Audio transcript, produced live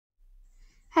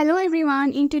Hello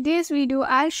everyone, in today's video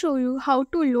I'll show you how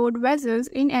to load vessels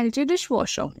in LG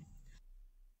dishwasher.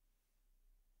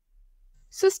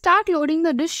 So start loading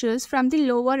the dishes from the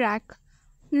lower rack.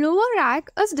 Lower rack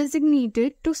is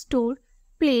designated to store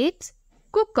plates,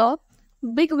 cooker,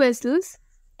 big vessels,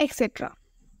 etc.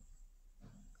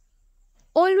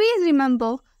 Always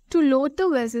remember to load the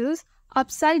vessels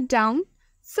upside down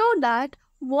so that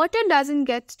water doesn't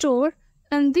get stored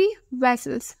in the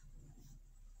vessels.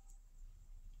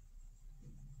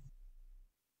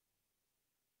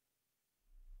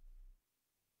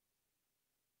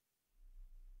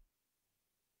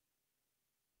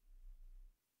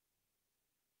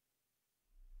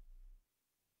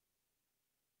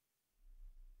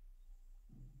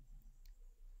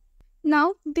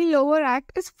 Now the lower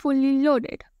rack is fully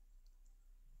loaded.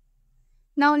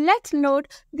 Now let's load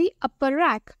the upper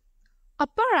rack.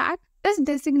 Upper rack is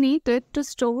designated to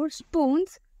store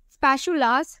spoons,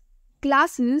 spatulas,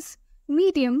 glasses,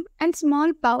 medium and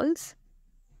small bowls.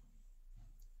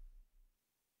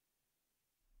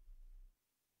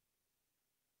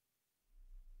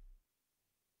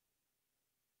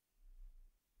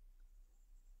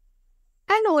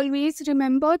 And always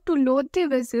remember to load the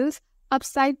vessels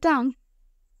upside down.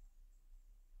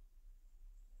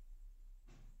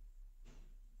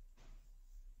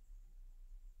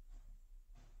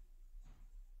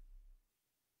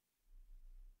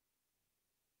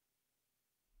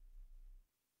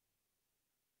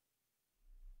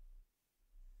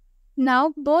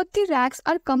 Now both the racks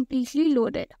are completely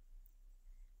loaded.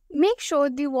 Make sure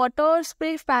the water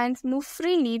spray fans move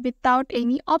freely without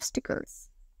any obstacles.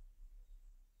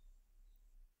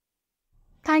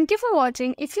 Thank you for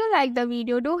watching. If you like the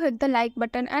video, do hit the like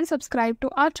button and subscribe to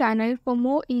our channel for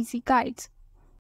more easy guides.